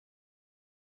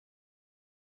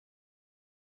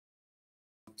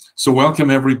So welcome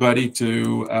everybody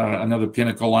to another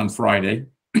Pinnacle on Friday.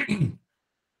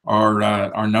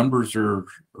 Our numbers are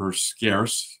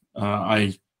scarce.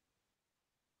 I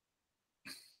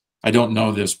don't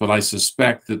know this, but I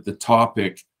suspect that the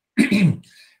topic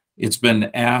it's been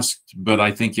asked, but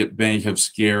I think it may have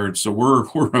scared. So we're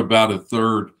about a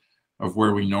third of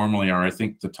where we normally are. I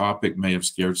think the topic may have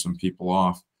scared some people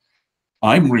off.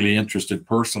 I'm really interested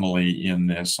personally in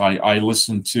this. I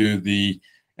listened to the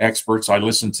experts. I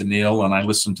listened to Neil, and I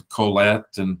listened to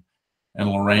Colette and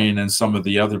Lorraine and some of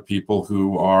the other people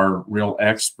who are real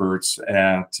experts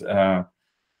at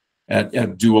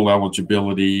dual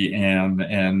eligibility,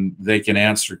 and they can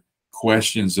answer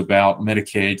questions about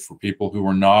Medicaid for people who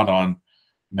are not on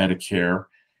Medicare.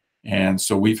 And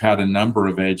so we've had a number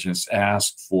of agents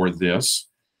ask for this.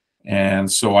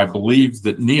 And so I believe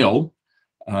that Neil,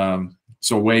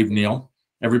 so wave Neil.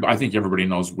 I think everybody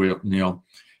knows Neil.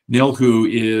 Neil, who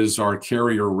is our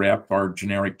carrier rep, our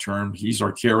generic term, he's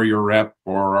our carrier rep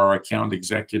or our account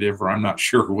executive, or I'm not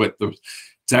sure what the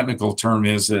technical term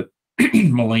is at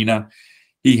Molina.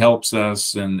 He helps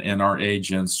us and our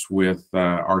agents with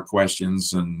our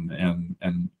questions and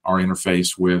our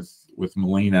interface with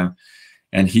Molina.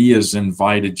 And he has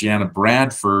invited Jana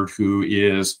Bradford, who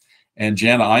is, and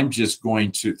Jana, I'm just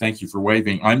going to, thank you for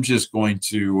waving, I'm just going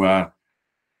to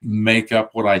make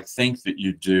up what I think that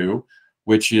you do,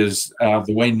 which is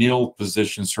the way Neil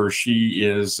positions her. She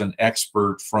is an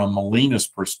expert from Molina's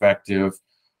perspective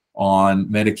on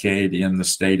Medicaid in the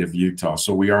state of Utah.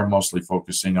 So we are mostly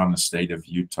focusing on the state of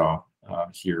Utah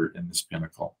here in this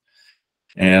Pinnacle.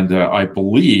 And I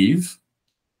believe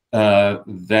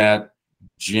that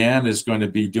Jan is going to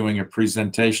be doing a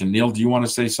presentation. Neil, do you want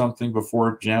to say something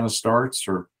before Jana starts,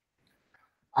 or?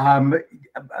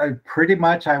 Pretty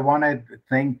much, I want to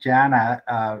thank Jana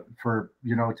for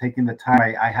taking the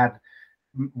time.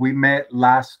 We met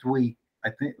last week, I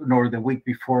think, or the week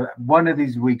before. One of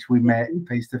these weeks we met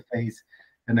face to face,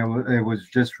 and it was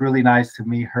just really nice to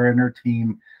meet her and her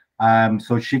team,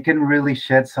 so she can really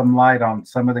shed some light on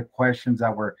some of the questions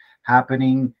that were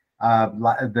happening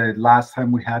the last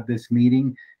time we had this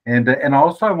meeting. And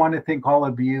also I want to thank all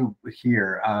of you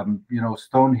here.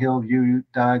 Stonehill, you,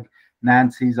 Doug,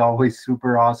 Nancy's always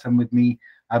super awesome with me.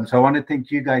 So I want to thank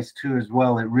you guys too as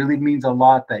well. It really means a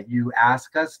lot that you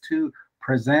ask us to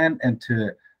present and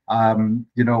to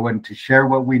and to share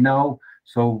what we know.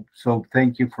 So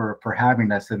thank you for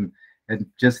having us, and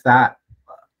just that's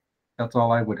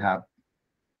all I would have.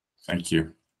 Thank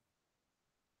you.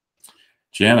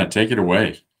 Jana, take it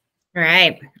away. All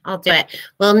right, I'll do it.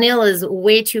 Well, Neil is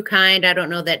way too kind. I don't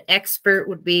know that expert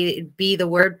would be the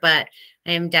word, but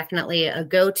I am definitely a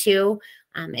go-to.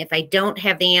 If I don't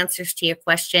have the answers to your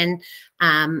question,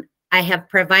 I have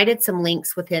provided some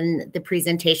links within the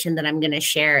presentation that I'm going to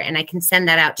share, and I can send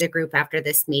that out to the group after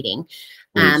this meeting.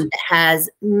 It has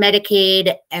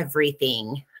Medicaid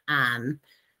everything.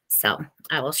 So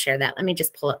I will share that. Let me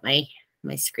just pull up my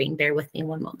screen. Bear with me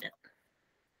one moment.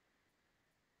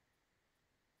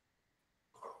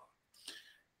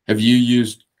 Have you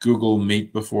used Google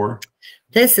Meet before?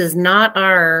 This is not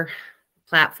our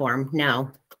platform,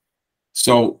 no.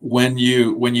 So when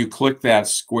you click that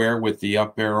square with the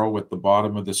up arrow at the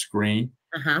bottom of the screen,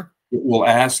 it will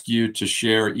ask you to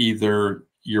share either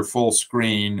your full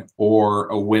screen or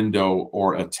a window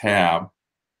or a tab.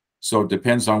 So it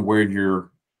depends on where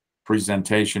your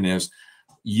presentation is.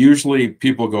 Usually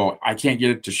people go, I can't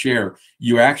get it to share.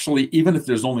 You actually, even if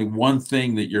there's only one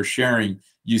thing that you're sharing,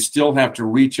 you still have to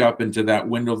reach up into that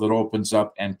window that opens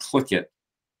up and click it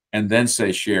and then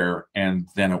say share, and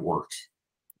then it works.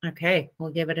 Okay,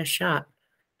 we'll give it a shot.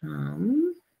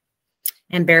 And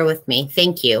bear with me.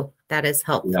 Thank you. That is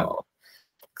helpful. Yeah.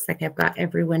 Looks like I've got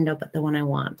every window but the one I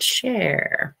want.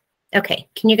 Share. Okay,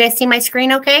 can you guys see my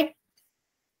screen okay?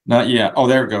 Not yet. Oh,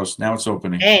 there it goes. Now it's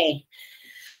opening. Hey.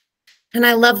 And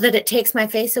I love that it takes my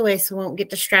face away so I won't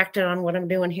get distracted on what I'm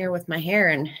doing here with my hair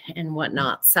and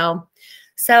whatnot.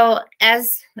 So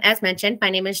as mentioned, my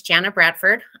name is Jana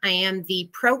Bradford. I am the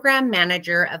program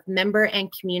manager of member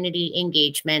and community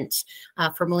engagement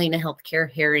for Molina Healthcare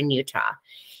here in Utah.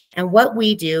 And what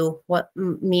we do, what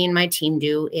me and my team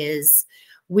do, is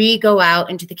we go out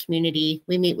into the community.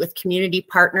 We meet with community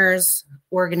partners,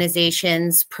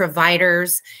 organizations,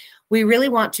 providers. We really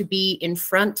want to be in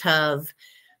front of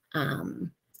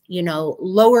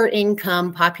lower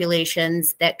income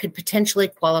populations that could potentially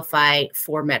qualify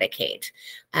for Medicaid.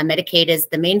 Medicaid is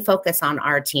the main focus on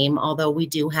our team, although we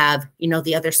do have,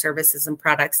 the other services and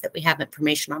products that we have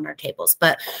information on our tables,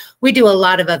 but we do a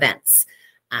lot of events.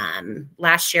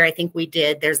 Last year, I think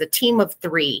there's a team of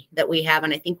 3 that we have,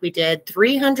 and I think we did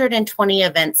 320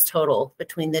 events total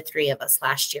between the 3 of us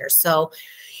last year. So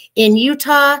in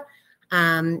Utah,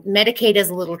 Medicaid is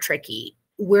a little tricky.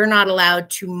 We're not allowed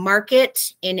to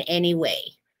market in any way.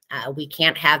 We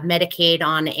can't have Medicaid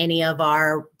on any of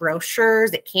our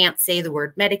brochures. It can't say the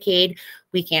word Medicaid.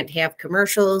 We can't have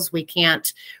commercials. We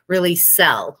can't really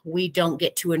sell. We don't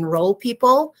get to enroll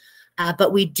people,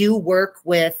 but we do work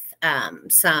with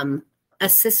some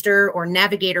assister or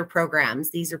navigator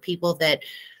programs. These are people that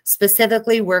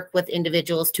specifically work with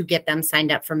individuals to get them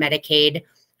signed up for Medicaid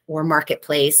or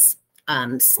Marketplace,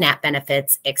 SNAP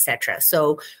benefits, etc.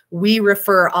 So we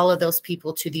refer all of those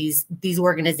people to these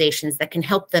organizations that can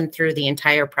help them through the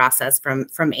entire process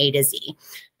from A to Z.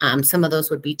 Some of those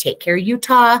would be Take Care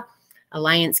Utah,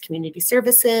 Alliance Community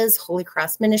Services, Holy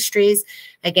Cross Ministries.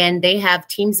 Again, they have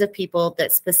teams of people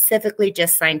that specifically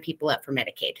just sign people up for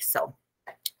Medicaid. So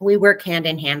we work hand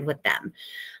in hand with them.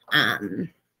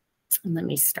 Let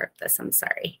me start this. I'm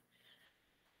sorry.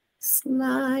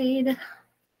 Slide.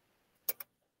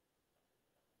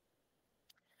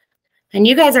 And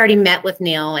you guys already met with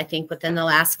Neil, I think, within the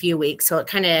last few weeks. So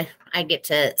I get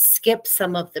to skip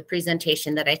some of the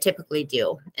presentation that I typically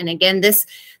do. And again, this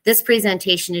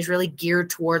presentation is really geared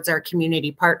towards our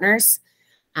community partners.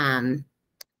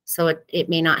 So it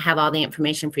may not have all the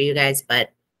information for you guys,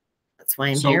 but that's why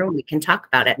I'm here. We can talk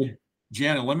about it.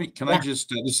 Jana, I just,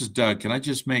 this is Doug. Can I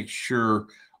just make sure,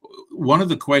 one of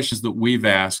the questions that we've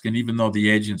asked, and even though the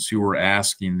agents who were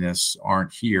asking this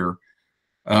aren't here,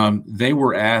 they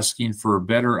were asking for a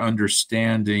better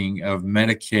understanding of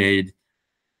Medicaid,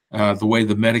 the way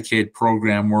the Medicaid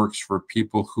program works for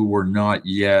people who are not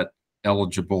yet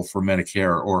eligible for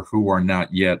Medicare or who are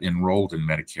not yet enrolled in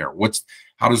Medicare.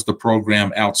 How does the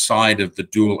program outside of the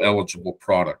dual eligible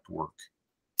product work?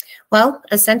 Well,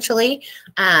 essentially,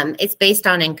 it's based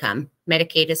on income.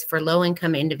 Medicaid is for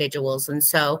low-income individuals. And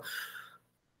so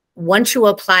once you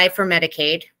apply for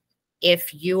Medicaid,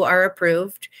 if you are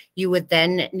approved, you would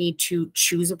then need to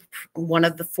choose one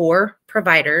of the 4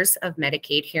 providers of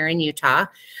Medicaid here in Utah.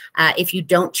 If you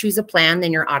don't choose a plan,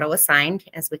 then you're auto-assigned,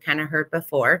 as we kind of heard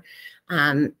before.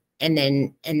 And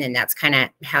then that's kind of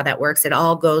how that works. It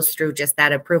all goes through just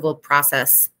that approval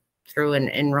process through an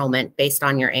enrollment based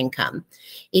on your income.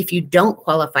 If you don't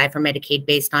qualify for Medicaid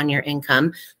based on your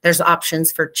income, there's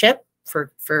options for CHIP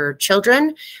for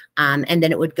children, and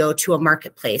then it would go to a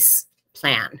Marketplace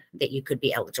plan that you could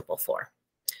be eligible for.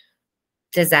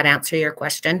 Does that answer your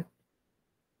question?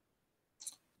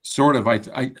 Sort of.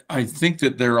 I think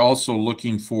that they're also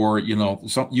looking for,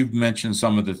 you've mentioned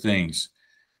some of the things.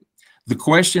 The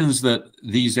questions that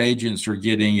these agents are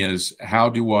getting is, how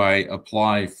do I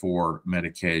apply for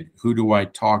Medicaid? Who do I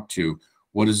talk to?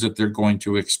 What is it they're going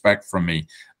to expect from me?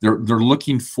 They're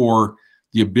looking for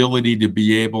the ability to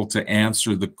be able to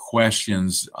answer the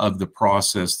questions of the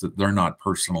process that they're not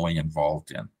personally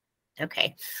involved in.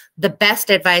 Okay. The best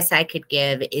advice I could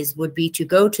give would be to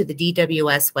go to the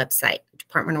DWS website,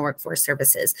 Department of Workforce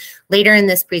Services. Later in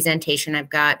this presentation, I've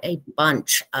got a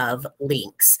bunch of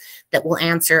links that will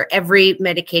answer every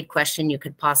Medicaid question you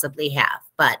could possibly have.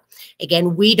 But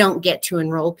again, we don't get to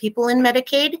enroll people in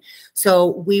Medicaid. So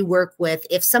we work with,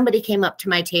 if somebody came up to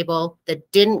my table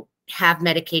that didn't have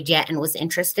Medicaid yet and was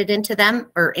interested in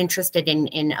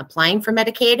applying for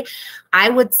Medicaid, I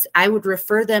would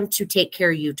refer them to Take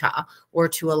Care Utah or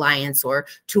to Alliance or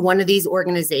to one of these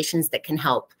organizations that can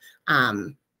help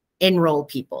enroll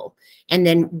people. And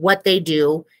then what they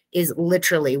do is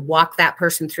literally walk that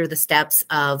person through the steps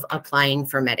of applying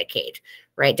for Medicaid,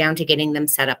 right down to getting them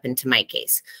set up into my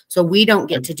case. So we don't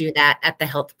get to do that at the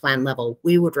health plan level.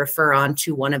 We would refer on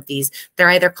to one of these. They're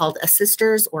either called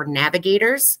assisters or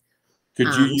navigators.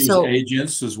 Could you use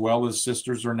agents as well as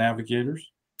sisters or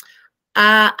navigators?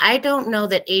 I don't know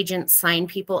that agents sign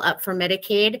people up for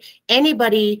Medicaid.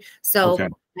 Anybody. So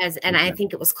I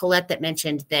think it was Colette that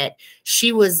mentioned that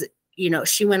she was,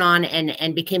 she went on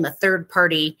and became a third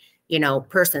party,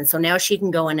 person. So now she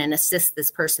can go in and assist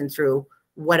this person through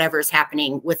whatever's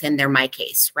happening within their My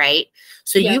Case, right?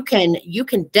 So you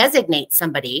can designate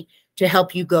somebody to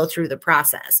help you go through the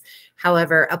process.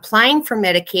 However, applying for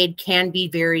Medicaid can be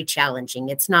very challenging.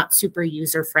 It's not super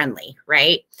user friendly,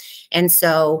 right? And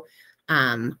so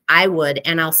I would,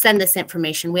 and I'll send this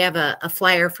information. We have a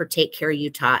flyer for Take Care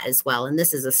Utah as well. And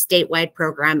this is a statewide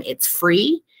program. It's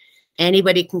free.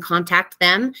 Anybody can contact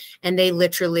them, and they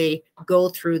literally go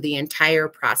through the entire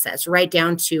process, right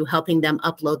down to helping them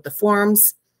upload the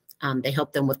forms, They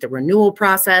help them with the renewal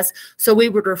process. So we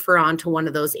would refer on to one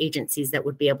of those agencies that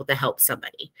would be able to help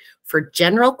somebody. For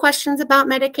general questions about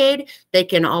Medicaid, they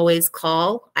can always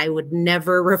call. I would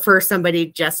never refer somebody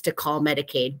just to call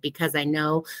Medicaid because I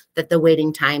know that the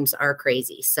waiting times are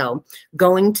crazy. So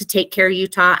going to Take Care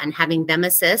Utah and having them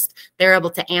assist, they're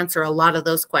able to answer a lot of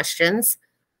those questions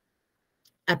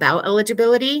about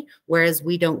eligibility, whereas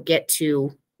we don't get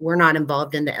to, we're not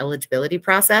involved in the eligibility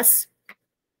process.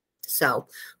 So,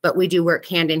 but we do work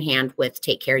hand in hand with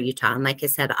Take Care Utah. And like I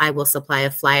said, I will supply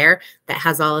a flyer that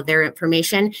has all of their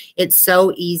information. It's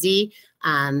so easy.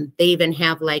 They even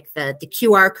have like the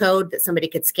QR code that somebody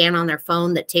could scan on their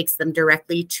phone that takes them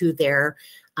directly to their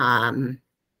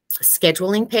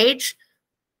scheduling page.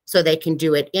 So they can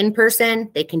do it in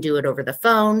person, they can do it over the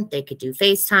phone, they could do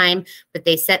FaceTime, but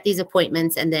they set these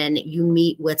appointments and then you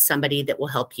meet with somebody that will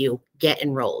help you get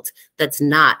enrolled. That's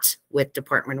not with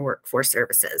Department of Workforce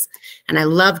Services. And I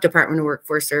love Department of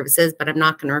Workforce Services, but I'm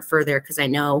not going to refer there because I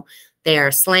know they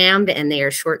are slammed and they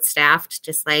are short-staffed,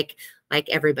 just like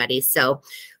everybody. So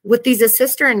with these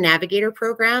assister and navigator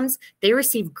programs, they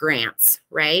receive grants,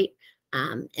 right?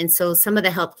 And so some of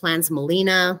the health plans,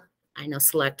 Molina, I know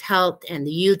Select Health and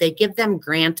the U, they give them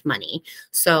grant money.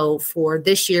 So for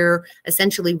this year,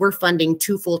 essentially, we're funding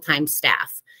 2 full-time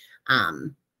staff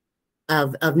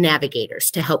of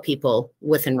navigators to help people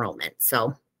with enrollment.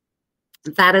 So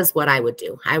that is what I would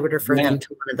do. I would refer them to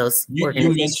one of those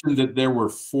organizations. You mentioned that there were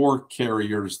 4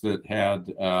 carriers that had,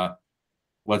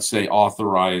 let's say,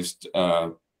 authorized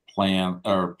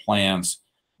plans.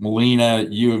 Molina,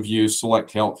 U of U,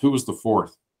 Select Health. Who was the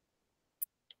 4th?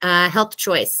 Health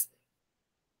Choice.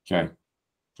 Okay.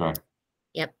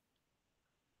 Yep.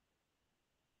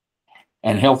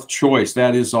 And Health Choice,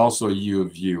 that is also U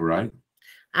of U, right?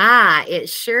 It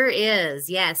sure is.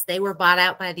 Yes, they were bought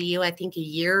out by the U, I think a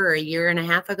year or a year and a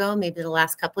half ago, maybe the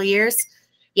last couple of years.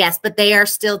 Yes, but they are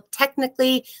still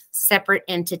technically separate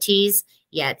entities,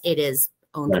 yet it is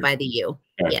owned by the U.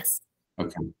 Okay. Yes.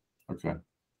 Okay.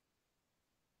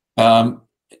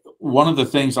 One of the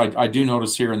things I do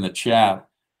notice here in the chat,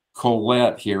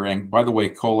 Colette here, and by the way,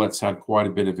 Colette's had quite a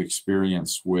bit of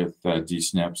experience with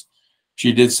DSNPs.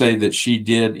 She did say that she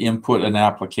did input an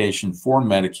application for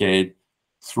Medicaid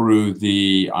through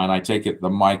the, and I take it, the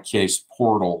My Case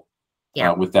portal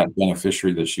with that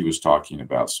beneficiary that she was talking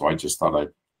about. So I just thought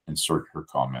I'd insert her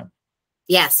comment.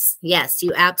 Yes,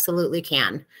 you absolutely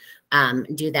can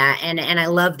do that. And I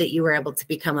love that you were able to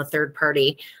become a third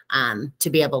party to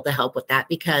be able to help with that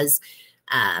because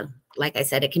like I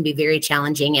said, it can be very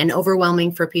challenging and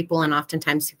overwhelming for people. And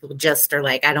oftentimes people just are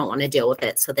like, I don't want to deal with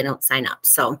it. So they don't sign up.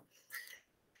 So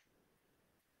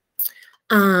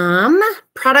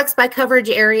products by coverage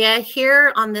area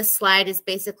here on this slide is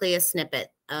basically a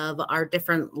snippet of our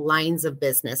different lines of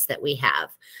business that we have.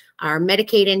 Our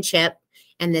Medicaid and CHIP,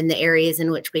 and then the areas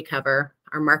in which we cover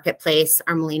our Marketplace,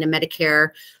 our Molina Medicare,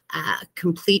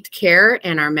 Complete Care,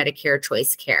 and our Medicare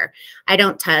Choice Care. I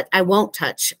won't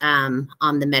touch on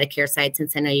the Medicare side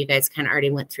since I know you guys kind of already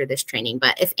went through this training,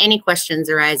 but if any questions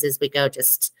arise as we go,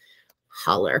 just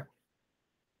holler.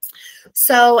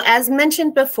 So as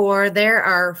mentioned before, there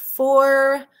are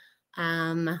four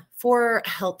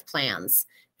health plans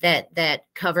that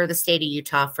cover the state of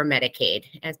Utah for Medicaid.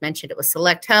 As mentioned, it was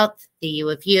Select Health, the U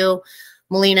of U,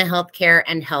 Molina Healthcare,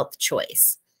 and Health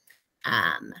Choice.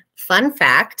 Fun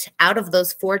fact, out of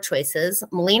those 4 choices,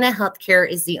 Molina Healthcare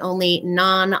is the only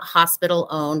non-hospital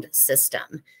owned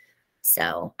system.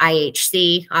 So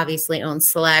IHC obviously owns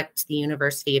Select, the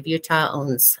University of Utah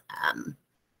owns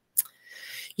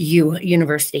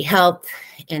University Health,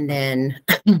 and then,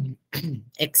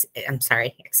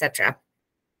 etc.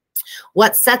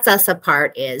 What sets us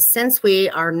apart is since we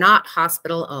are not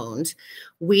hospital owned,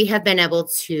 we have been able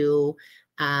to,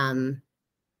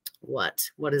 what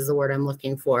is the word I'm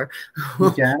looking for? We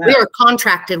are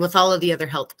contracted with all of the other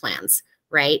health plans,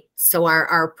 right? So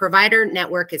our provider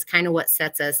network is kind of what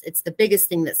sets us, it's the biggest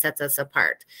thing that sets us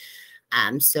apart.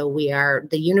 So we are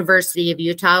the University of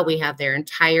Utah. We have their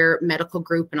entire medical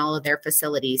group and all of their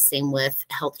facilities. Same with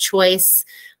Health Choice.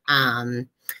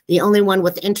 The only one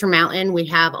with Intermountain, we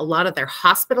have a lot of their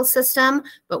hospital system,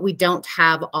 but we don't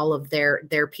have all of their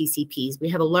PCPs. We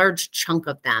have a large chunk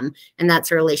of them, and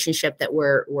that's a relationship that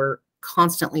we're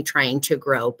constantly trying to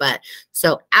grow. But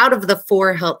so out of the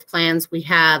 4 health plans, we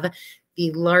have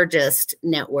the largest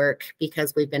network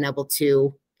because we've been able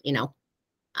to,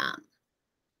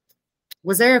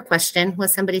 was there a question?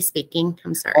 Was somebody speaking?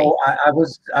 I'm sorry. Oh,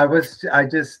 I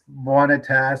just wanted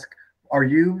to ask, are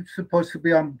you supposed to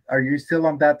be on, are you still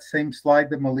on that same slide,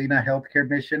 the Molina Healthcare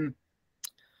mission?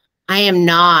 I am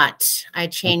not. I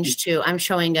changed to, I'm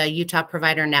showing a Utah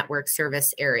Provider Network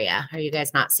service area. Are you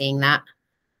guys not seeing that?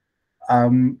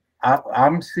 I'm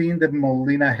seeing the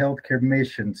Molina Healthcare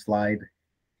Mission slide.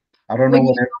 I don't know When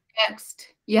what you go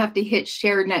next, you have to hit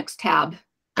share next tab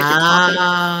at the top of the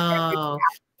Oh,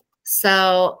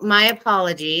 so my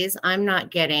apologies. I'm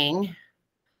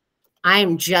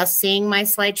just seeing my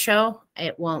slideshow.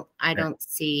 It won't, I don't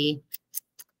see.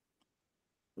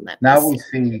 now we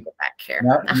see back here.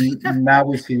 now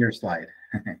we see your slide.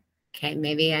 Okay,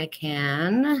 maybe I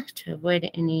can to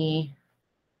avoid any,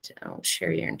 don't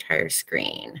share your entire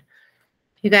screen.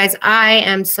 You guys, I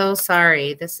am so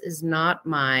sorry. This is not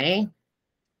my.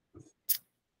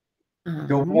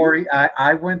 Don't worry,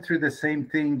 I went through the same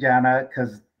thing, Jana,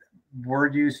 because we're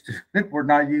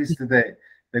not used to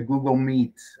the Google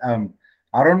Meets.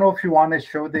 I don't know if you want to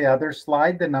show the other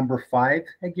slide, the number 5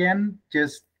 again,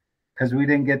 just because we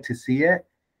didn't get to see it.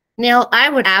 Neil, I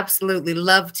would absolutely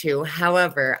love to.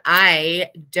 However, I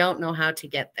don't know how to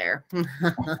get there.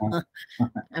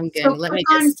 I'm good. So Let me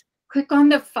just click on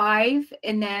the 5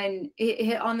 and then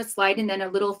hit on the slide, and then a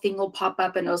little thing will pop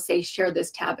up and it'll say share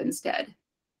this tab instead.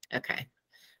 Okay.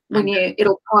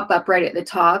 It'll pop up right at the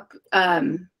top.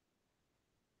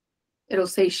 It'll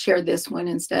say share this one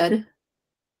instead.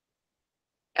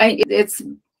 I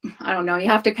don't know. You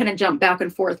have to kind of jump back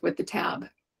and forth with the tab.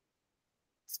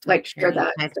 Like share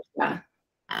that. Yeah.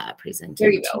 Presentation.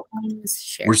 There you go.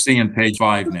 Share. We're seeing page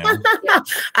 5 now.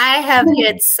 I have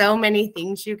hit so many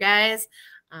things, you guys.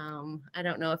 I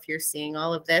don't know if you're seeing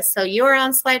all of this. So you are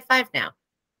on slide 5 now.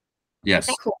 Yes.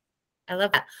 Okay, cool. I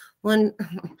love that. Well,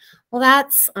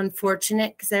 that's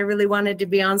unfortunate because I really wanted to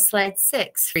be on slide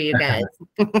 6 for you guys.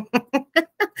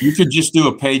 You could just do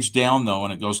a page down though,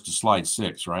 and it goes to slide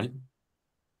 6, right?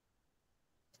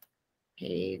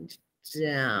 Page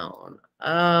down.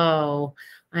 Oh,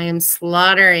 I am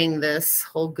slaughtering this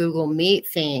whole Google Meet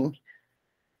thing.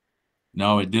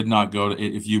 No, it did not go to,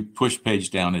 if you push page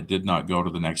down, it did not go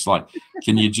to the next slide.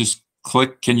 Can you just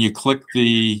click, can you click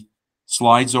the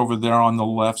slides over there on the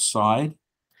left side?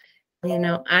 You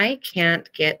know, I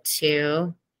can't get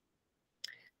to.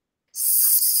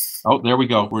 Oh, there we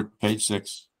go. We're at page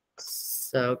 6.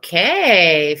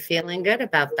 Okay, feeling good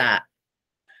about that.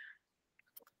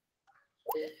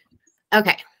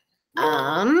 Okay.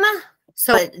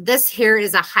 So this here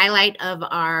is a highlight of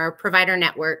our provider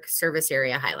network service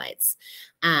area highlights.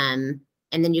 And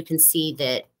then you can see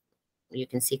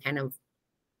kind of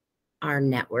our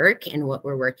network and what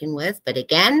we're working with. But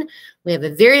again, we have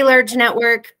a very large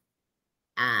network.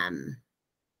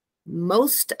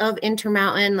 Most of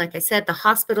Intermountain, like I said, the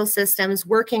hospital systems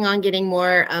working on getting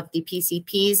more of the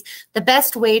PCPs. The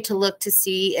best way to look to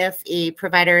see if a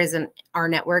provider is in our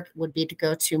network would be to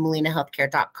go to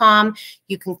molinahealthcare.com.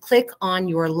 You can click on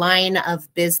your line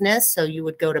of business. So you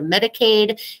would go to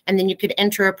Medicaid, and then you could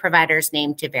enter a provider's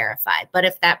name to verify. But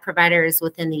if that provider is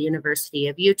within the University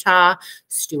of Utah,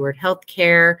 Steward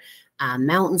Healthcare,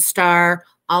 Mountain Star,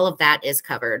 all of that is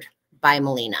covered by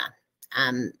Molina.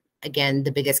 Again,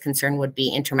 the biggest concern would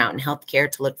be Intermountain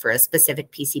Healthcare to look for a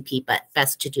specific PCP, but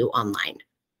best to do online.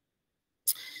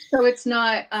 So it's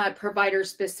not provider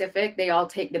specific. They all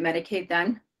take the Medicaid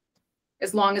then,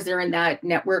 as long as they're in that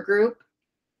network group.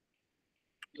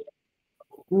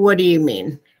 What do you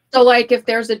mean? So like if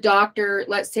there's a doctor,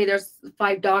 let's say there's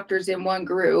 5 doctors in one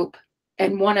group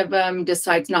and one of them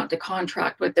decides not to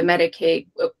contract with the Medicaid,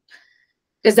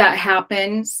 does that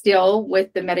happen still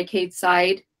with the Medicaid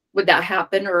side? Would that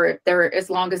happen? Or if they're, as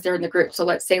long as they're in the group? So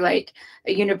let's say like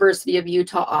a University of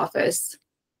Utah office,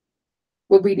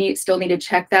 would we still need to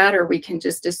check that, or we can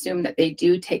just assume that they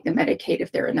do take the Medicaid if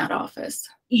they're in that office?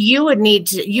 You would need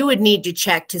to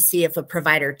check to see if a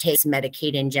provider takes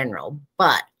Medicaid in general,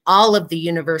 but all of the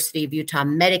University of Utah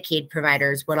Medicaid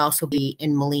providers would also be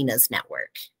in Molina's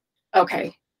network.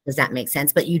 Okay. Does that make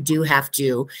sense? But you do have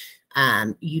to,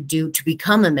 to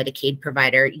become a Medicaid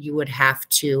provider, you would have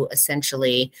to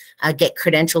essentially get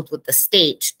credentialed with the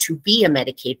state to be a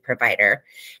Medicaid provider.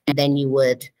 And then you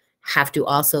would have to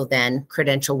also then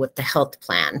credential with the health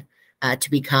plan to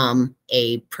become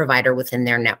a provider within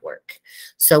their network.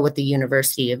 So with the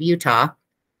University of Utah,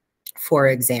 for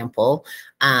example,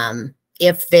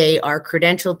 if they are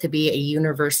credentialed to be a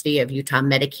University of Utah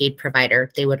Medicaid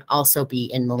provider, they would also be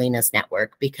in Molina's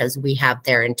network because we have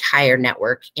their entire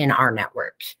network in our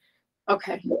network.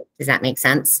 Okay. Does that make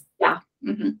sense? Yeah.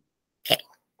 Mm-hmm. Okay.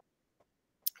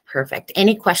 Perfect.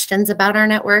 Any questions about our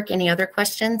network? Any other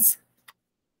questions?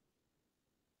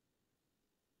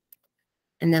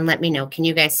 And then let me know. Can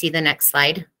you guys see the next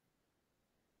slide?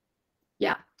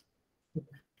 Yeah.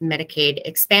 Medicaid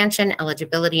expansion,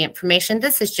 eligibility information.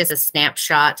 This is just a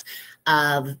snapshot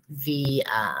of the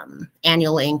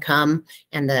annual income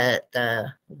and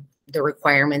the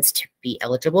requirements to be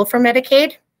eligible for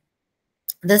Medicaid.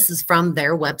 This is from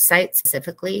their website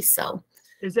specifically. So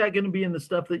is that going to be in the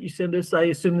stuff that you send us? I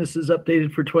assume this is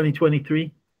updated for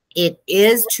 2023. It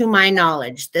is, to my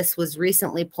knowledge. This was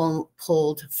recently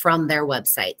pulled from their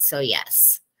website. So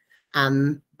yes.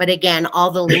 But again,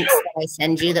 all the links that I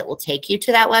send you that will take you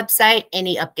to that website,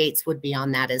 any updates would be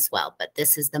on that as well. But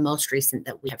this is the most recent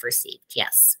that we have received.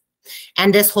 Yes.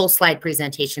 And this whole slide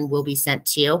presentation will be sent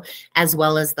to you, as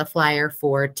well as the flyer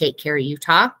for Take Care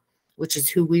Utah, which is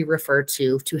who we refer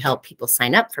to help people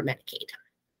sign up for Medicaid.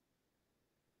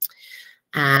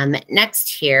 Next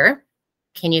here,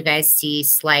 can you guys see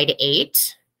slide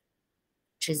 8,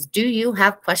 which is, do you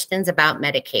have questions about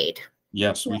Medicaid?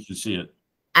 Yes, we can see it.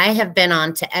 I have been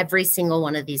on to every single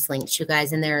one of these links, you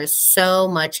guys, and there is so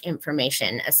much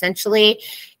information. Essentially,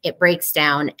 it breaks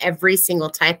down every single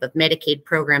type of Medicaid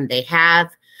program they have,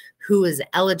 who is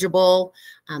eligible,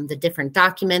 the different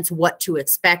documents, what to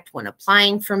expect when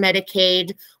applying for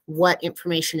Medicaid, what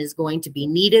information is going to be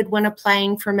needed when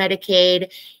applying for Medicaid.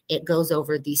 It goes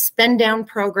over the spend down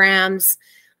programs.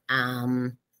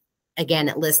 Again,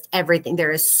 it lists everything.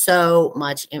 There is so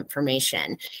much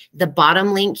information. The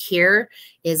bottom link here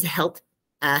is health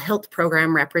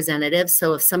program representative.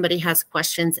 So if somebody has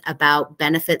questions about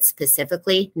benefits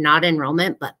specifically, not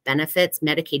enrollment, but benefits,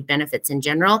 Medicaid benefits in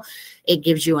general, it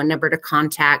gives you a number to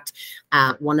contact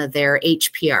one of their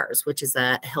HPRs, which is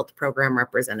a health program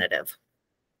representative.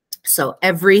 So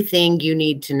everything you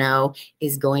need to know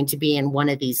is going to be in one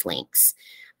of these links.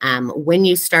 When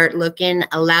you start looking,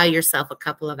 allow yourself a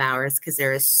couple of hours because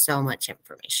there is so much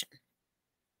information.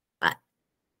 But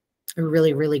a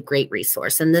really, really great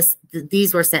resource. And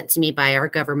these were sent to me by our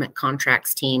government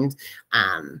contracts team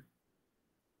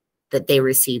that they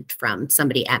received from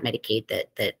somebody at Medicaid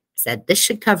that said this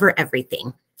should cover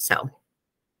everything. So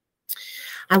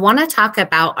I want to talk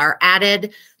about our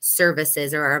added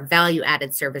services or our value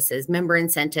added services, member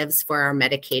incentives for our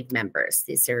Medicaid members.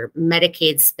 These are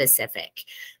Medicaid specific.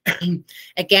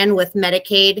 Again, with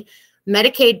Medicaid,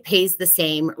 Medicaid pays the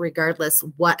same regardless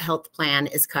what health plan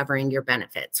is covering your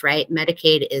benefits, right?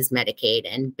 Medicaid is Medicaid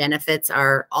and benefits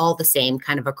are all the same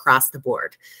kind of across the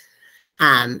board.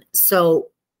 So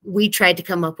we tried to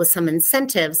come up with some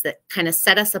incentives that kind of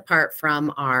set us apart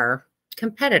from our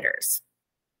competitors.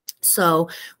 So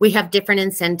we have different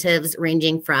incentives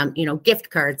ranging from,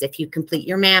 gift cards if you complete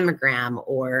your mammogram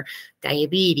or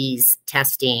diabetes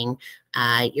testing,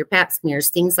 your pap smears,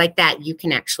 things like that. You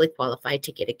can actually qualify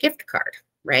to get a gift card,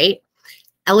 right?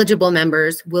 Eligible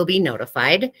members will be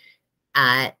notified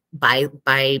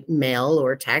by mail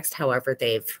or text, however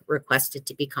they've requested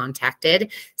to be contacted,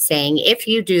 saying if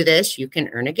you do this, you can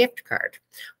earn a gift card.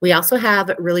 We also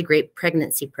have really great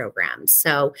pregnancy programs.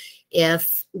 So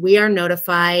if we are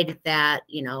notified that,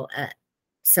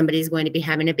 somebody's going to be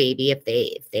having a baby, if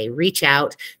they reach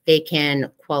out, they can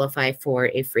qualify for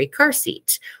a free car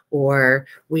seat. Or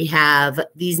we have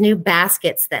these new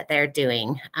baskets that they're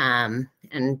doing.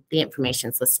 And the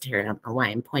information's listed here. I don't know why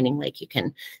I'm pointing like you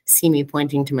can see me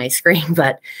pointing to my screen,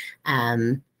 but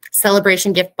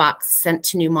celebration gift box sent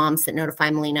to new moms that notify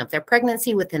Melina of their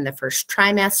pregnancy within the first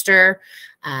trimester.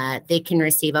 They can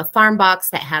receive a farm box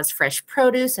that has fresh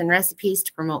produce and recipes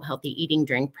to promote healthy eating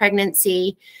during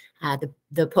pregnancy.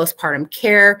 The postpartum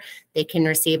care, they can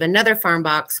receive another farm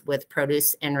box with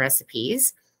produce and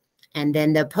recipes. And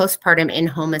then the postpartum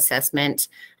in-home assessment,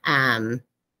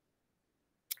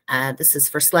 this is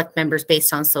for select members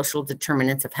based on social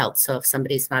determinants of health. So if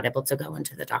somebody's not able to go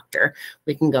into the doctor,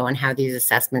 we can go and have these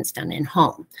assessments done in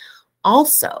home.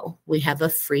 Also, we have a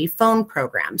free phone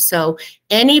program. So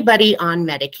anybody on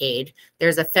Medicaid,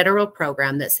 there's a federal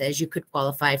program that says you could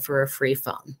qualify for a free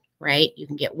phone, right? You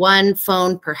can get one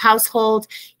phone per household.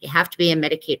 You have to be a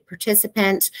Medicaid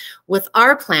participant. With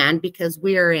our plan, because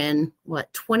we are in,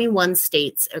 21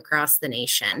 states across the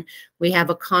nation, we have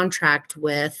a contract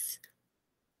with,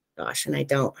 gosh, and I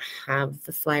don't have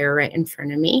the flyer right in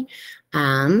front of me.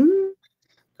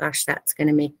 Gosh, that's going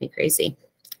to make me crazy.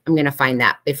 I'm going to find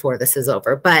that before this is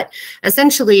over. But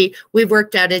essentially, we've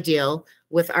worked out a deal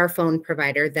with our phone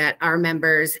provider that our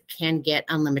members can get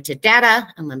unlimited data,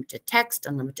 unlimited text,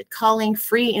 unlimited calling,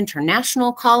 free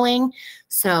international calling.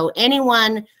 So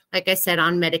anyone, like I said,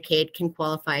 on Medicaid can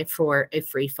qualify for a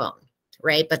free phone,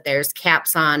 right? But there's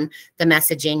caps on the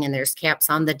messaging and there's caps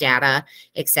on the data,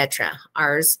 etc.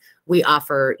 Ours, we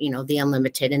offer, the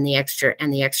unlimited and the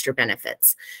extra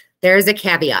benefits. There is a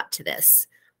caveat to this.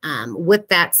 with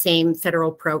that same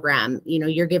federal program, you know,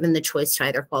 you're given the choice to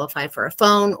either qualify for a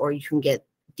phone or you can get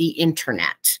the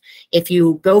internet. If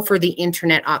you go for the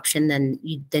internet option, then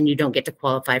you don't get to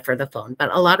qualify for the phone. But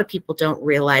a lot of people don't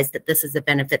realize that this is a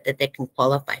benefit that they can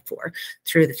qualify for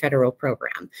through the federal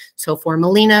program. So for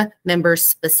Molina members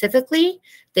specifically,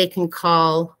 they can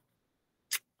call,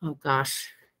 oh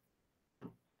gosh,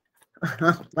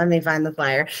 let me find the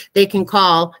flyer. They can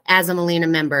call as a Molina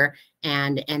member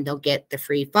and they'll get the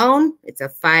free phone. It's a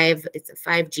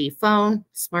 5G phone,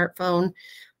 smartphone.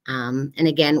 And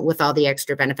again, with all the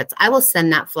extra benefits, I will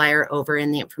send that flyer over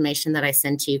in the information that I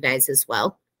send to you guys as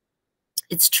well.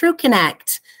 It's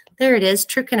TrueConnect. There it is.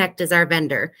 TrueConnect is our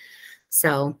vendor.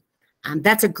 So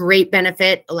that's a great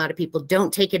benefit. A lot of people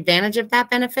don't take advantage of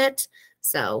that benefit.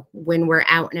 So when we're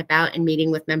out and about and meeting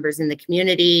with members in the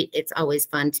community, it's always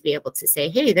fun to be able to say,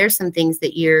 hey, there's some things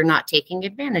that you're not taking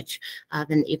advantage of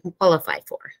and that you can qualify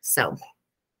for. So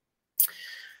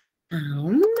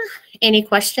any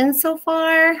questions so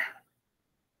far?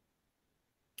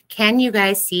 Can you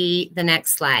guys see the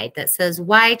next slide that says,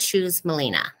 why choose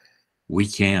Molina? We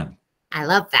can. I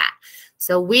love that.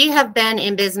 So we have been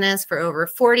in business for over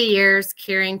 40 years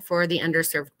caring for the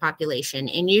underserved population.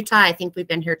 In Utah, I think we've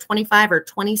been here 25 or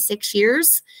 26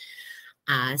 years.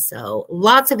 So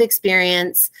lots of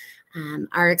experience.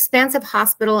 Our expansive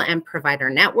hospital and provider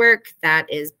network, that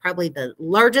is probably the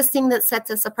largest thing that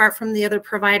sets us apart from the other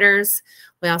providers.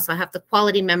 We also have the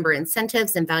quality member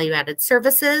incentives and value-added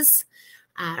services,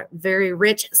 very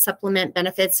rich supplement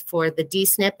benefits for the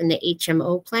DSNP and the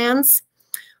HMO plans.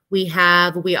 We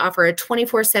offer a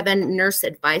 24/7 nurse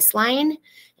advice line,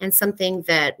 and something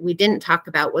that we didn't talk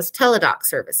about was teledoc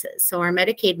services. So our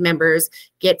Medicaid members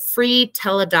get free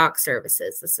teledoc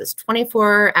services. This is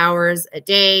 24 hours a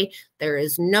day. There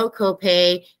is no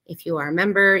copay. If you are a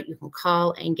member, you can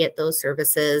call and get those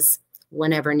services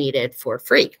whenever needed for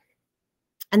free.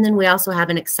 And then we also have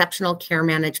an exceptional care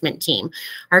management team.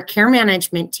 Our care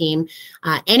management team,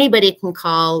 anybody can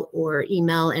call or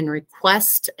email and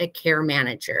request a care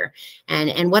manager.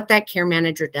 And what that care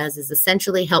manager does is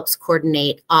essentially helps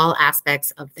coordinate all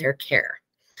aspects of their care.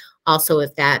 Also,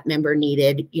 if that member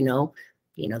needed,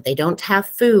 they don't have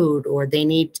food or they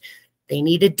need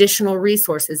additional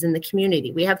resources in the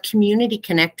community, we have community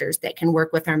connectors that can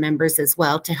work with our members as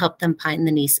well to help them find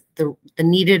the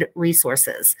needed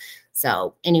resources.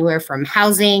 So anywhere from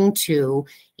housing to,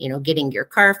 getting your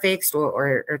car fixed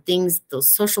or things, those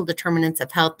social determinants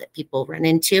of health that people run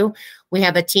into, we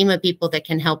have a team of people that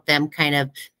can help them kind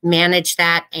of manage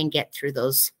that and get through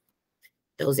those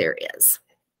areas.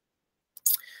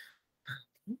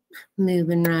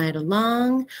 Moving right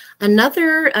along.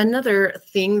 Another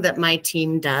thing that my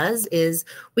team does is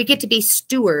we get to be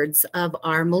stewards of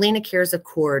our Molina Cares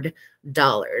Accord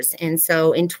dollars. And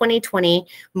so in 2020,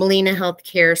 Molina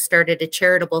Healthcare started a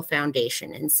charitable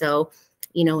foundation. And so,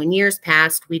 in years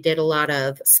past, we did a lot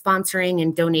of sponsoring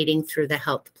and donating through the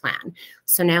health plan.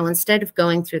 So now instead of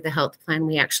going through the health plan,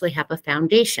 we actually have a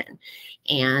foundation.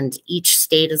 And each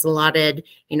state is allotted,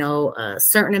 a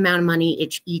certain amount of money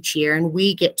each year. And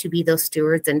we get to be those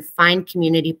stewards and find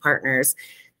community partners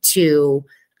to,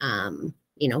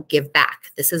 give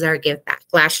back. This is our give back.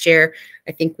 Last year,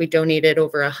 I think we donated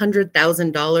over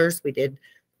 $100,000. We did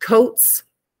coats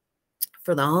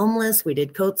for the homeless. We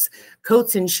did coats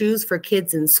and shoes for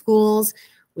kids in schools.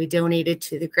 We donated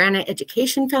to the Granite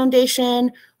Education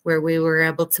Foundation, where we were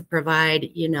able to provide,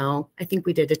 I think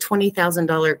we did a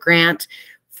 $20,000 grant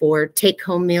for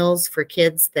take-home meals for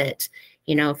kids that,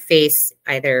 face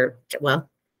either,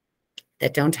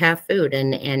 that don't have food.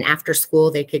 And after school,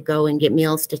 they could go and get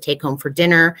meals to take home for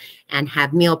dinner and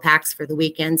have meal packs for the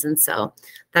weekends. And so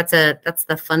that's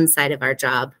the fun side of our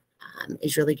job,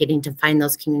 is really getting to find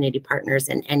those community partners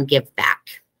and give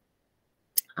back.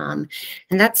 And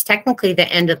that's technically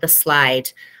the end of the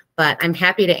slide, but I'm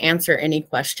happy to answer any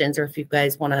questions, or if you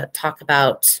guys want to talk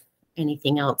about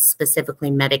anything else,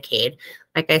 specifically Medicaid.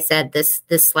 Like I said, this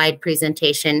slide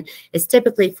presentation is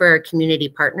typically for our community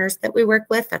partners that we work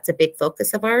with. That's a big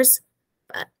focus of ours.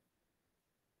 But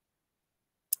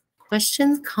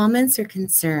questions, comments, or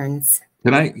concerns?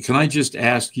 Can I just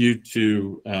ask you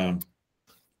to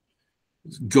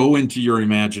go into your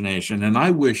imagination? And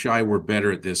I wish I were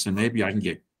better at this, and maybe I can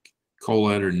get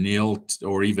Colette or Neil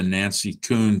or even Nancy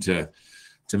Kuhn to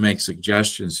make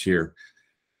suggestions here.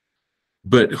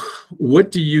 But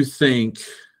what do you think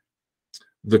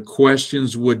the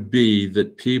questions would be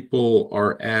that people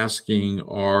are asking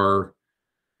our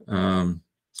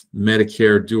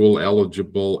Medicare dual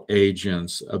eligible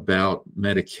agents about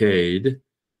Medicaid?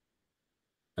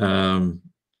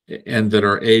 and that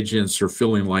our agents are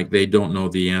feeling like they don't know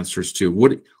the answers to.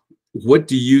 What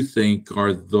do you think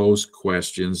are those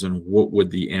questions, and what would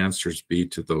the answers be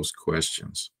to those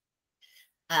questions?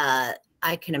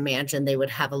 I can imagine they would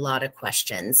have a lot of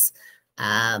questions.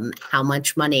 How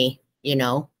much money,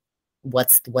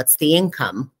 what's the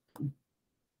income?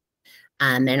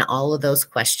 And all of those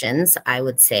questions, I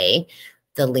would say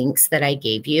the links that I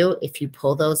gave you, if you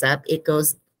pull those up, it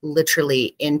goes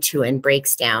literally into and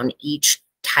breaks down each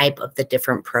type of the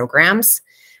different programs.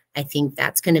 I think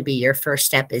that's going to be your first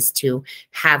step, is to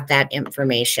have that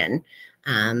information.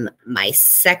 My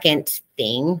second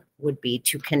thing would be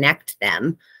to connect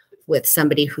them with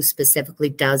somebody who specifically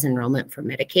does enrollment for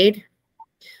Medicaid.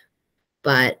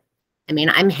 But I mean,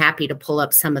 I'm happy to pull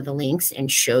up some of the links and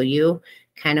show you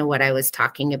kind of what I was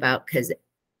talking about, because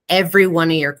every one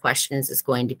of your questions is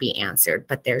going to be answered,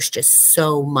 but there's just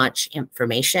so much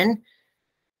information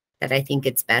that I think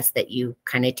it's best that you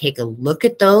kind of take a look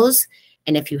at those.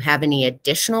 And if you have any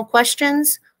additional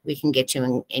questions, we can get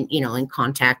you in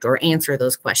contact, or answer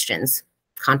those questions.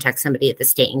 Contact somebody at the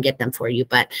state and get them for you.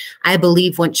 But I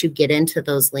believe once you get into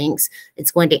those links,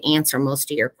 it's going to answer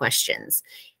most of your questions.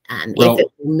 Well, if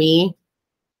it were me,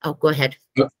 oh, go ahead.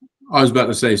 I was about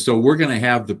to say, so we're going to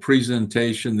have the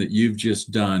presentation that you've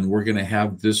just done. We're going to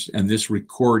have this and this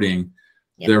recording.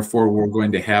 Yep. Therefore, we're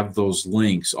going to have those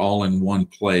links all in one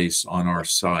place on our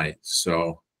site.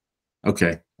 So,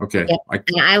 okay. Yep.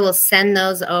 And I will send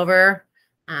those over.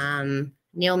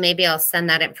 Neil, maybe I'll send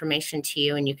that information to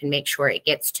you and you can make sure it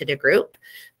gets to the group.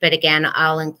 But again,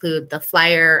 I'll include the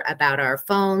flyer about our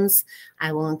phones.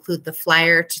 I will include the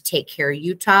flyer to Take Care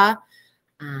Utah,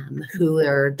 who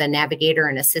are the navigator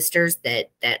and assisters that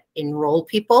enroll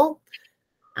people.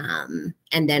 And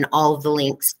then all of the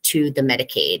links to the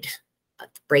Medicaid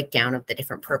breakdown of the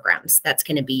different programs. That's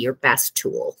going to be your best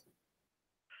tool.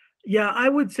 Yeah, I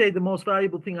would say the most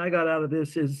valuable thing I got out of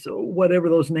this is whatever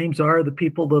those names are, the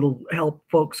people that'll help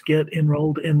folks get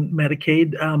enrolled in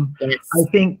Medicaid. Yes. I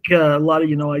think a lot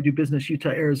of I do business Utah,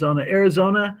 Arizona.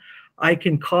 Arizona, I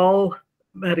can call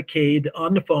Medicaid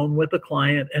on the phone with a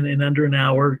client and in under an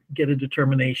hour get a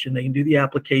determination. They can do the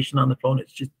application on the phone.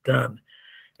 It's just done.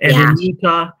 And in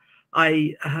Utah,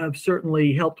 I have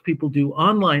certainly helped people do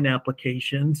online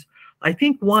applications. I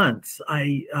think once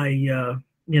I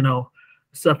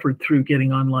suffered through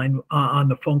getting online on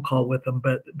the phone call with them,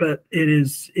 but it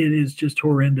is just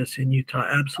horrendous in Utah,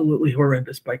 absolutely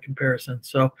horrendous by comparison.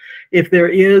 So if there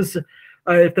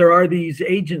are these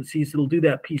agencies that'll do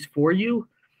that piece for you,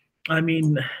 I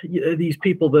mean, these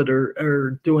people that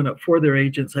are doing it for their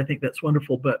agents, I think that's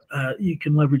wonderful, but you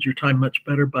can leverage your time much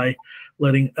better by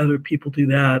letting other people do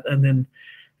that, and then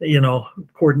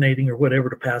coordinating or whatever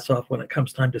to pass off when it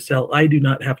comes time to sell. I do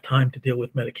not have time to deal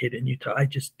with Medicaid in Utah. I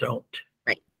just don't.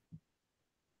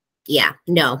 Yeah,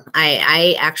 no,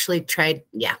 I actually tried.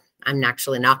 Yeah, I'm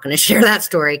actually not going to share that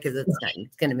story because it's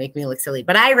going to make me look silly.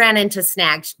 But I ran into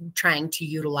snags trying to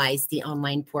utilize the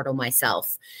online portal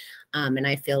myself. And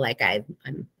I feel like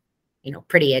I'm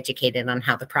pretty educated on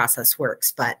how the process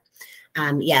works. But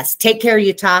yes, Take Care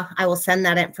Utah. I will send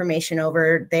that information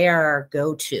over. They are our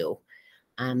go-to.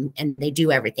 And they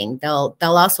do everything. They'll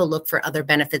also look for other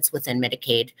benefits within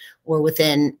Medicaid or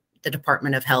within the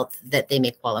Department of Health that they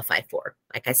may qualify for.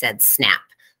 Like I said, SNAP.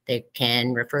 They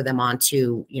can refer them on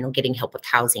to, getting help with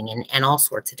housing and all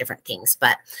sorts of different things.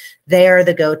 But they are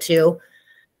the go-to.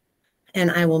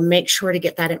 And I will make sure to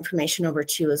get that information over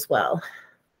to you as well.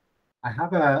 I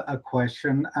have a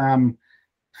question.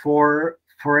 For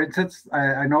instance,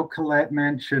 I know Colette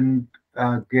mentioned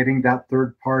getting that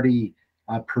third-party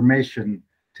permission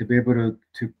to be able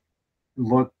to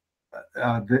look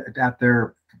at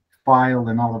their file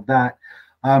and all of that.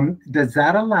 Does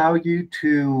that allow you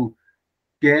to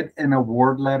get an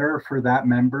award letter for that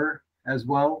member as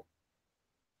well?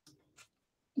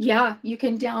 Yeah, you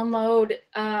can download,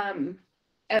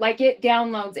 it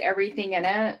downloads everything in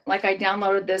it. Like I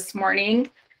downloaded this morning,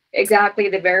 exactly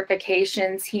the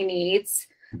verifications he needs.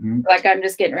 Mm-hmm. Like I'm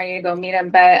just getting ready to go meet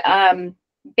him. But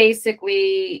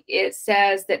basically it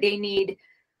says that they need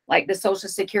like the Social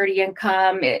Security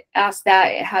income. It asks that.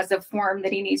 It has a form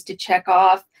that he needs to check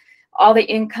off. All the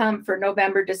income for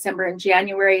November, December, and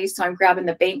January. So I'm grabbing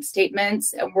the bank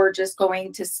statements and we're just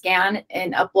going to scan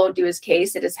and upload to his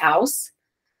case at his house.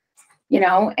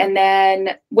 And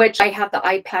then, which I have the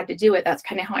iPad to do it. That's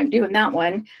kind of how I'm doing that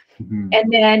one. Mm-hmm.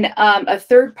 And then a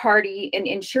third party and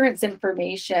insurance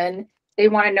information. They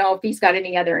want to know if he's got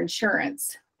any other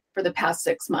insurance for the past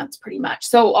 6 months, pretty much.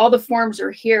 So all the forms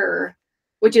are here,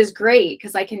 which is great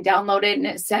because I can download it and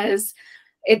it says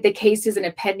if the case is in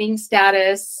a pending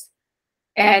status,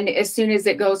 And as soon as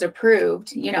it goes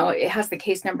approved, you know, it has the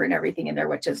case number and everything in there,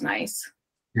 which is nice.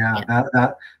 Yeah,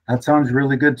 that sounds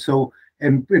really good. So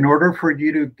in order for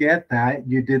you to get that,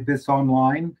 you did this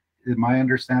online. Is my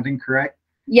understanding correct?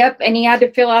 Yep. And he had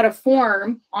to fill out a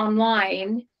form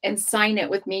online and sign it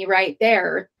with me right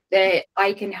there that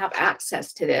I can have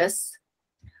access to this.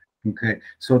 Okay,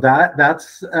 so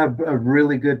that's a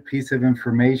really good piece of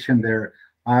information there.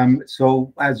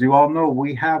 So as you all know,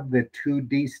 we have the two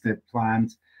DSNP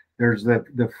plans. There's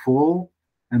the full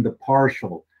and the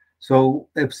partial. So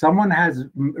if someone has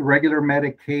regular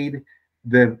Medicaid,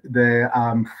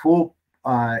 the full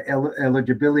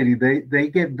eligibility, they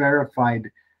get verified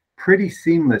pretty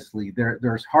seamlessly.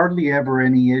 There's hardly ever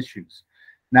any issues.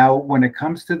 Now, when it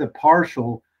comes to the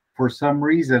partial, for some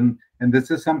reason, and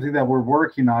this is something that we're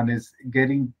working on, is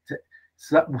getting to,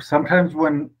 sometimes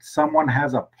when someone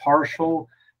has a partial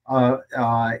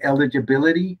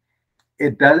eligibility,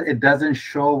 it doesn't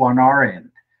show on our end.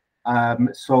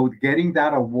 So getting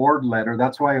that award letter,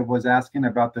 that's why I was asking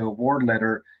about the award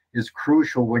letter, is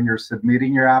crucial when you're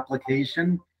submitting your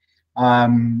application,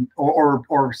 or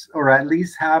at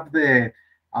least have the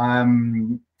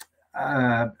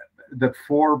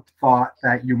forethought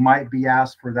that you might be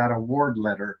asked for that award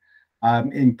letter,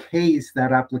 in case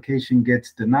that application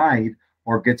gets denied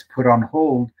or gets put on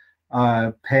hold,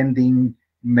 pending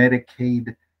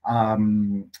Medicaid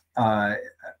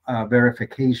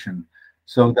verification.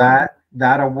 So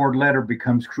that award letter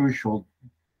becomes crucial.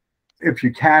 If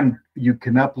you can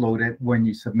upload it when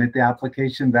you submit the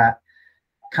application. That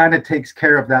kind of takes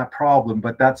care of that problem,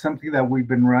 but that's something that we've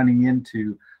been running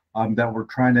into, that we're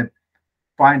trying to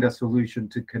find a solution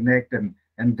to connect and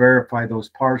verify those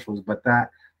partials. But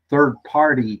that third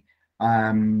party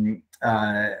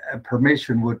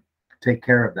permission would take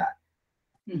care of that.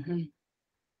 Mm-hmm.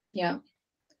 Yeah.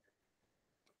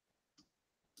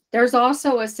 There's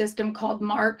also a system called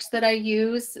Marks that I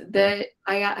use. That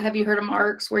have you heard of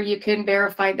Marks, where you can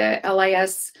verify the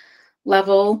LIS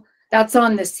level? That's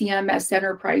on the CMS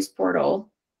Enterprise portal.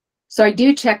 So I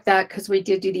do check that because we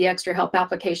did do the extra help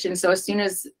application. So as soon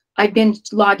as I've been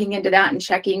logging into that and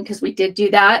checking, because we did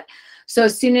do that. So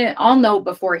as soon as I'll know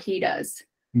before he does.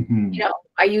 Mm-hmm. You know,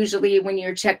 I usually, when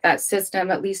you check that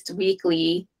system at least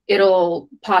weekly, it'll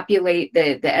populate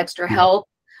the extra help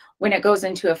when it goes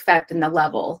into effect in the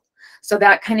level. So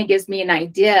that kind of gives me an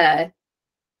idea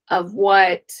of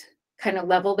what kind of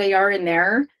level they are in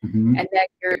there. Mm-hmm. And then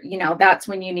that's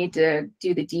when you need to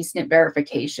do the DSNP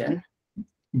verification.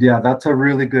 Yeah, that's a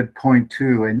really good point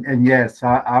too. And yes,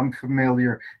 I'm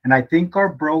familiar. And I think our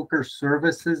broker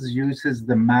services uses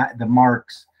the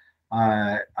Marks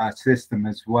system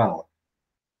as well.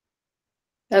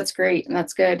 That's great. And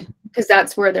that's good, because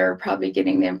that's where they're probably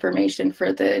getting the information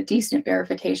for the DSNP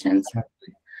verifications.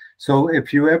 So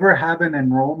if you ever have an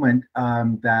enrollment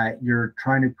that you're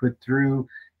trying to put through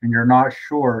and you're not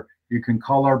sure, you can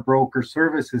call our broker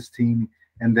services team,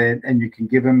 and you can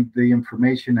give them the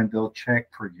information and they'll check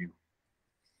for you,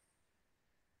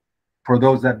 for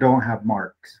those that don't have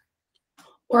Marks.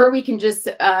 Or we can just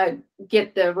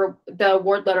get the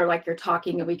award letter like you're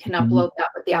talking, and we can upload that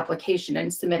with the application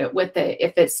and submit it with it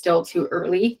if it's still too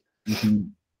early. Mm-hmm.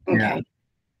 Okay.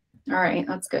 Yeah. All right.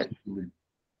 That's good.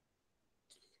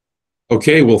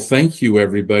 Okay. Well, thank you,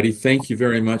 everybody. Thank you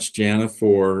very much, Jana,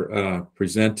 for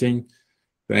presenting.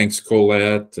 Thanks,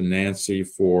 Colette and Nancy,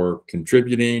 for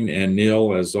contributing. And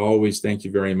Neil, as always, thank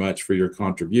you very much for your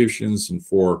contributions and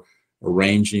for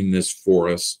arranging this for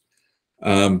us.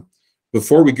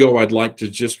 Before we go, I'd like to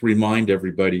just remind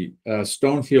everybody,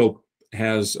 Stonehill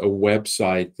has a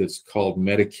website that's called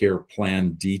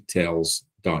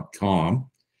MedicarePlanDetails.com.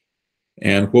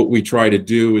 And what we try to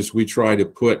do is we try to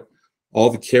put all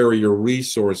the carrier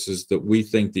resources that we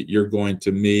think that you're going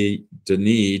to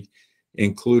need,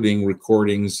 including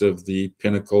recordings of the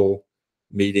Pinnacle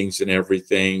meetings and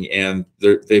everything. And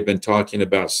they've been talking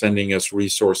about sending us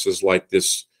resources like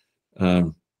this.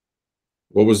 What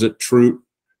was it?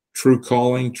 True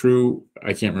Calling,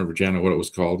 I can't remember, Jana, what it was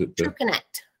called.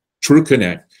 True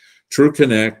Connect.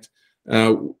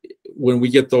 When we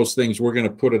get those things, we're going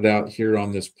to put it out here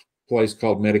on this place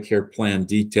called Medicare Plan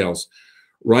Details.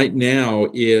 Right now,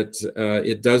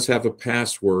 it does have a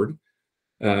password.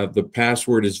 The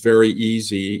password is very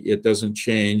easy. It doesn't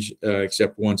change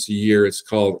except once a year. It's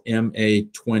called MA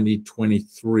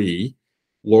 2023,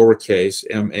 lowercase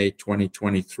MA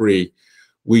 2023.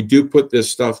 We do put this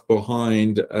stuff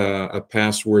behind a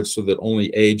password so that only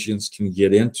agents can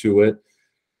get into it,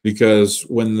 because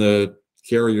when the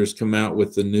carriers come out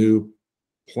with the new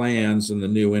plans and the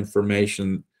new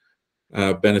information,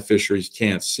 beneficiaries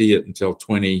can't see it until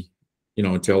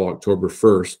until October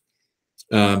 1st.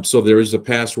 So there is a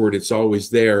password. It's always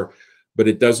there, but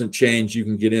it doesn't change. You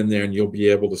can get in there and you'll be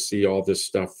able to see all this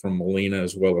stuff from Molina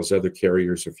as well as other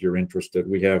carriers if you're interested.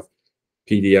 We have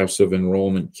PDFs of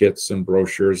enrollment kits and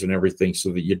brochures and everything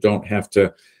so that you don't have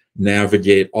to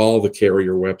navigate all the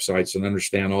carrier websites and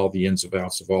understand all the ins and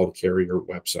outs of all the carrier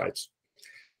websites.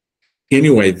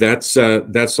 Anyway, that's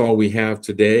all we have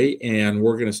today, and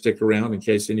we're going to stick around in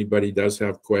case anybody does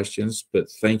have questions, but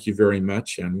thank you very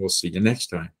much, and we'll see you next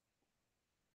time.